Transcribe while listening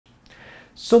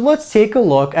So let's take a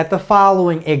look at the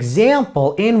following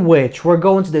example in which we're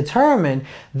going to determine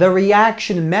the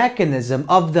reaction mechanism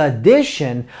of the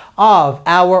addition of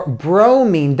our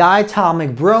bromine,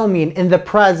 diatomic bromine, in the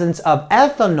presence of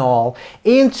ethanol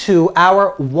into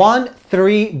our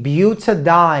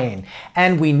 1,3-butadiene.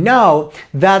 And we know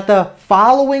that the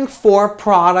following four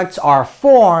products are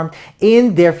formed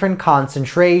in different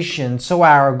concentrations. So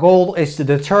our goal is to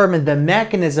determine the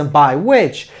mechanism by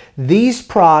which these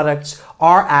products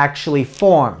are actually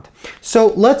formed. So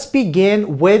let's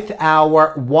begin with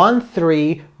our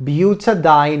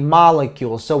 1,3-butadiene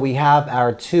molecule. So we have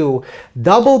our two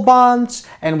double bonds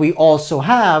and we also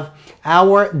have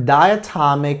our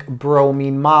diatomic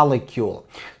bromine molecule.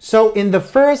 So in the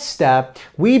first step,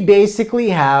 we basically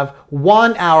have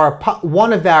one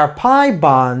of our pi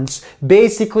bonds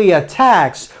basically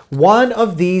attacks one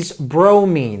of these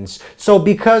bromines. So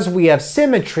because we have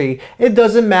symmetry, it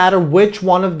doesn't matter which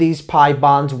one of these pi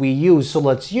bonds we use. So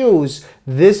let's use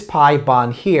this pi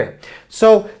bond here.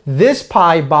 So this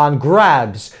pi bond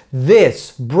grabs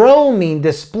this bromine,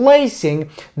 displacing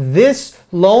this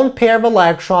lone pair of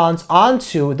electrons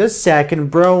onto the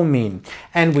second bromine.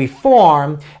 And we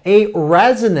form a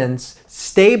resonance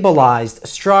stabilized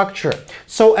structure.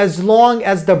 So as long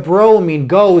as the bromine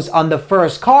goes on the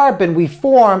first carbon, we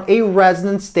form a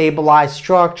resonance stabilized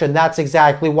structure. And that's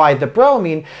exactly why the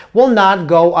bromine will not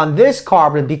go on this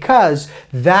carbon, because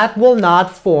that will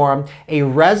not form a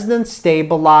resonance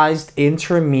stabilized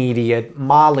intermediate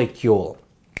molecule.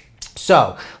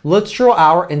 So let's draw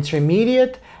our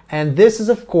intermediate, and this is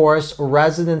of course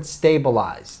resonance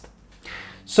stabilized.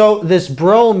 So this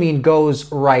bromine goes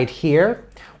right here.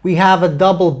 We have a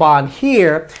double bond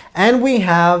here, and we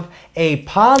have a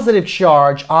positive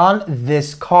charge on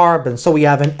this carbon. So we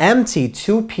have an empty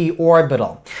 2p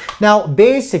orbital. Now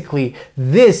basically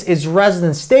this is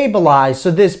resonance stabilized,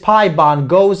 so this pi bond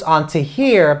goes onto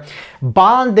here,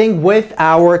 bonding with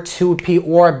our 2p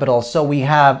orbital. So we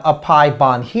have a pi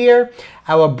bond here,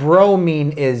 our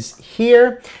bromine is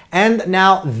here, and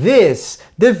now this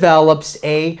develops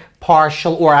a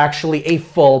partial, or actually a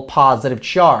full positive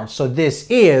charge. So this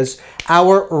is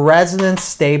our resonance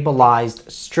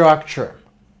stabilized structure.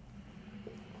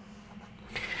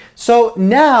 So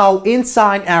now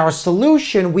inside our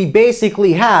solution, we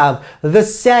basically have the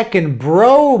second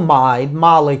bromide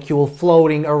molecule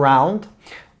floating around.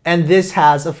 And this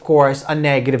has, of course, a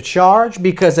negative charge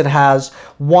because it has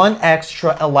one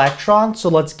extra electron. So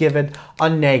let's give it a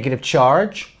negative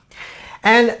charge.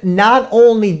 And not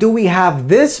only do we have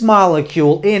this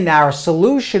molecule in our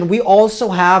solution, we also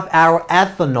have our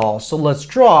ethanol. So let's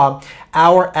draw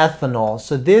our ethanol.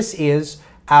 So this is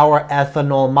our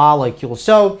ethanol molecule.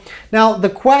 So now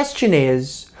the question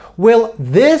is, will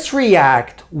this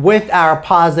react with our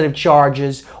positive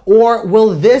charges, or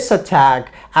will this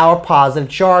attack our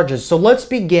positive charges? So let's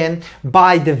begin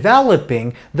by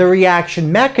developing the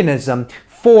reaction mechanism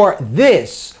for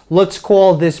this. Let's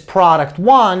call this product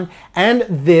 1, and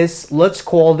this, let's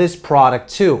call this product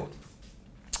 2.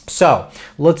 So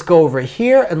let's go over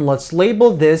here and let's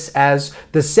label this as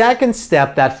the second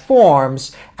step that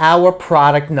forms our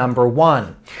product number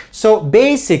 1. So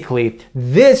basically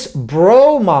this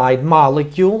bromide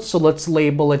molecule, so let's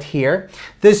label it here,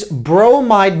 this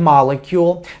bromide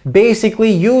molecule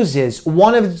basically uses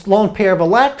one of its lone pair of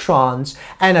electrons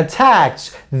and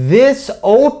attacks this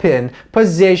open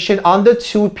position on the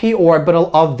 2p orbital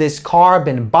of this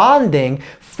carbon, bonding,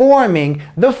 forming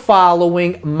the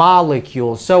following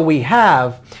molecule. So we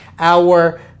have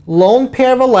our lone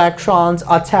pair of electrons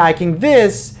attacking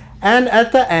this, and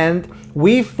at the end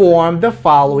we form the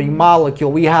following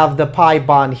molecule. We have the pi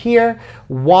bond here,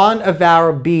 one of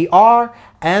our Br,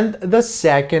 and the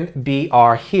second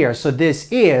Br here. So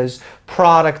this is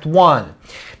product 1.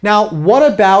 Now what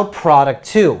about product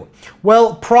 2?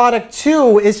 Well, product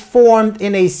 2 is formed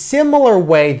in a similar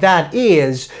way. That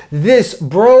is, this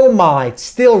bromide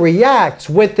still reacts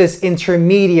with this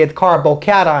intermediate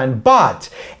carbocation, but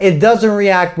it doesn't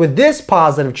react with this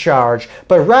positive charge,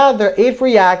 but rather it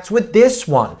reacts with this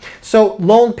one. So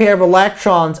lone pair of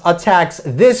electrons attacks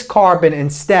this carbon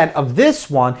instead of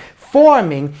this one,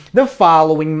 forming the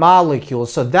following molecule.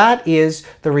 So that is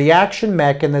the reaction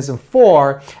mechanism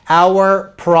for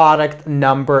our product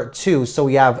number 2. So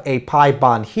we have a pi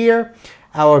bond here,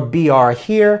 our Br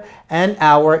here, and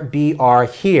our Br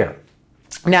here.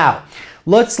 Now,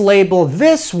 let's label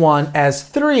this one as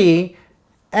 3,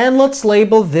 and let's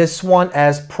label this one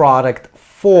as product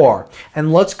 4.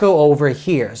 And let's go over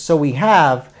here. So we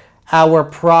have our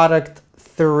product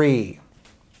 3.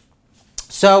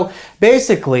 So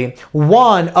basically,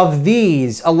 one of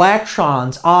these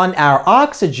electrons on our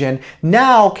oxygen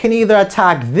now can either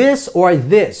attack this or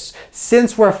this.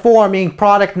 Since we're forming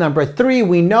product number 3,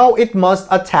 we know it must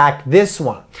attack this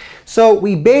one. So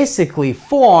we basically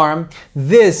form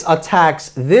this attacks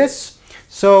this.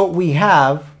 So we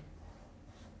have,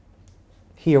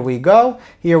 here we go,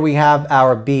 here we have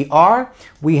our Br,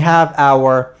 we have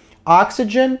our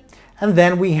oxygen, and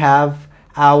then we have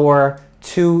our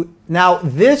 2. Now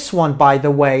this one, by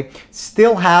the way,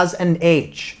 still has an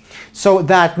H. So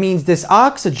that means this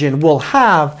oxygen will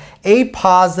have a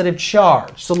positive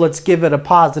charge. So let's give it a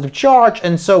positive charge.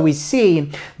 And so we see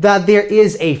that there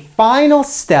is a final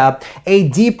step, a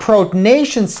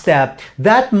deprotonation step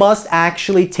that must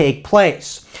actually take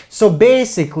place. So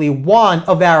basically, one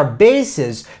of our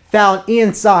bases found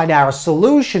inside our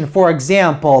solution, for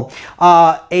example,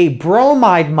 a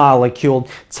bromide molecule,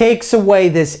 takes away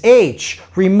this H,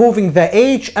 removing the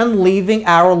H and leaving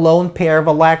our lone pair of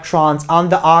electrons on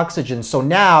the oxygen. So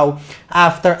now,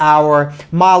 after our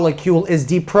molecule is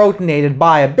deprotonated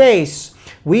by a base,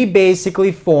 we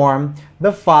basically form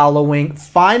the following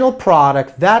final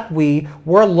product that we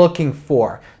were looking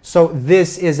for. So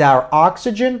this is our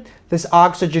oxygen. This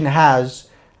oxygen has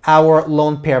our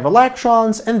lone pair of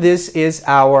electrons, and this is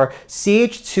our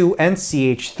CH2 and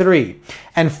CH3.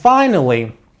 And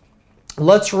finally,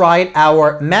 let's write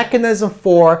our mechanism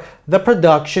for the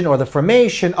production or the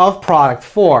formation of product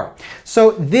 4.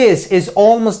 So this is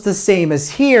almost the same as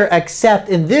here, except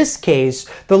in this case,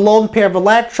 the lone pair of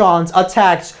electrons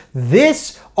attacks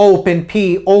this open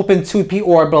 2p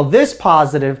orbital, this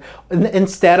positive,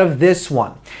 instead of this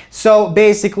one. So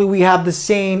basically we have the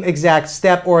same exact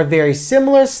step or a very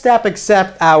similar step,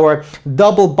 except our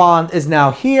double bond is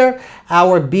now here,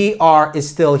 our Br is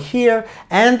still here,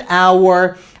 and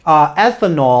our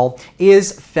ethanol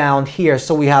is found here.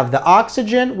 So we have the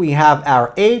oxygen, we have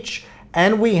our H,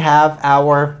 and we have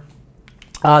our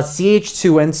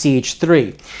CH2 and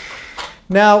CH3.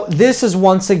 Now, this is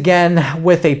once again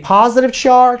with a positive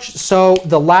charge. So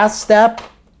the last step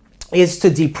is to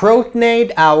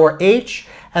deprotonate our H.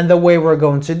 And the way we're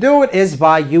going to do it is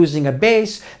by using a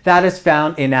base that is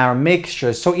found in our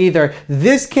mixture. So either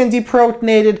this can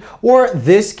deprotonate it or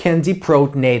this can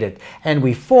deprotonate it. And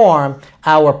we form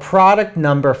our product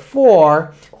number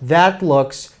 4 that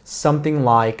looks something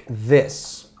like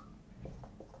this.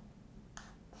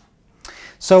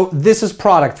 So this is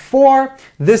product 4,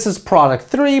 this is product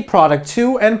 3, product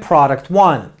 2, and product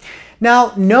 1.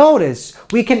 Now notice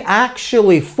we can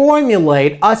actually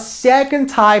formulate a second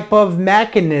type of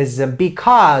mechanism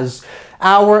because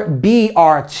our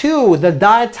Br2, the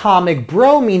diatomic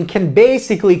bromine, can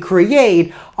basically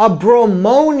create a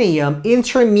bromonium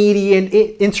intermediate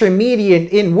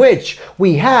in which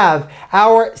we have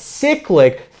our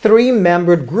cyclic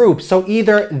 3-membered group. So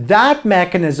either that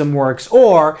mechanism works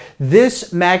or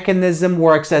this mechanism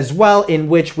works as well, in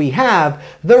which we have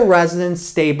the resonance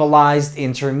stabilized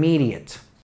intermediate.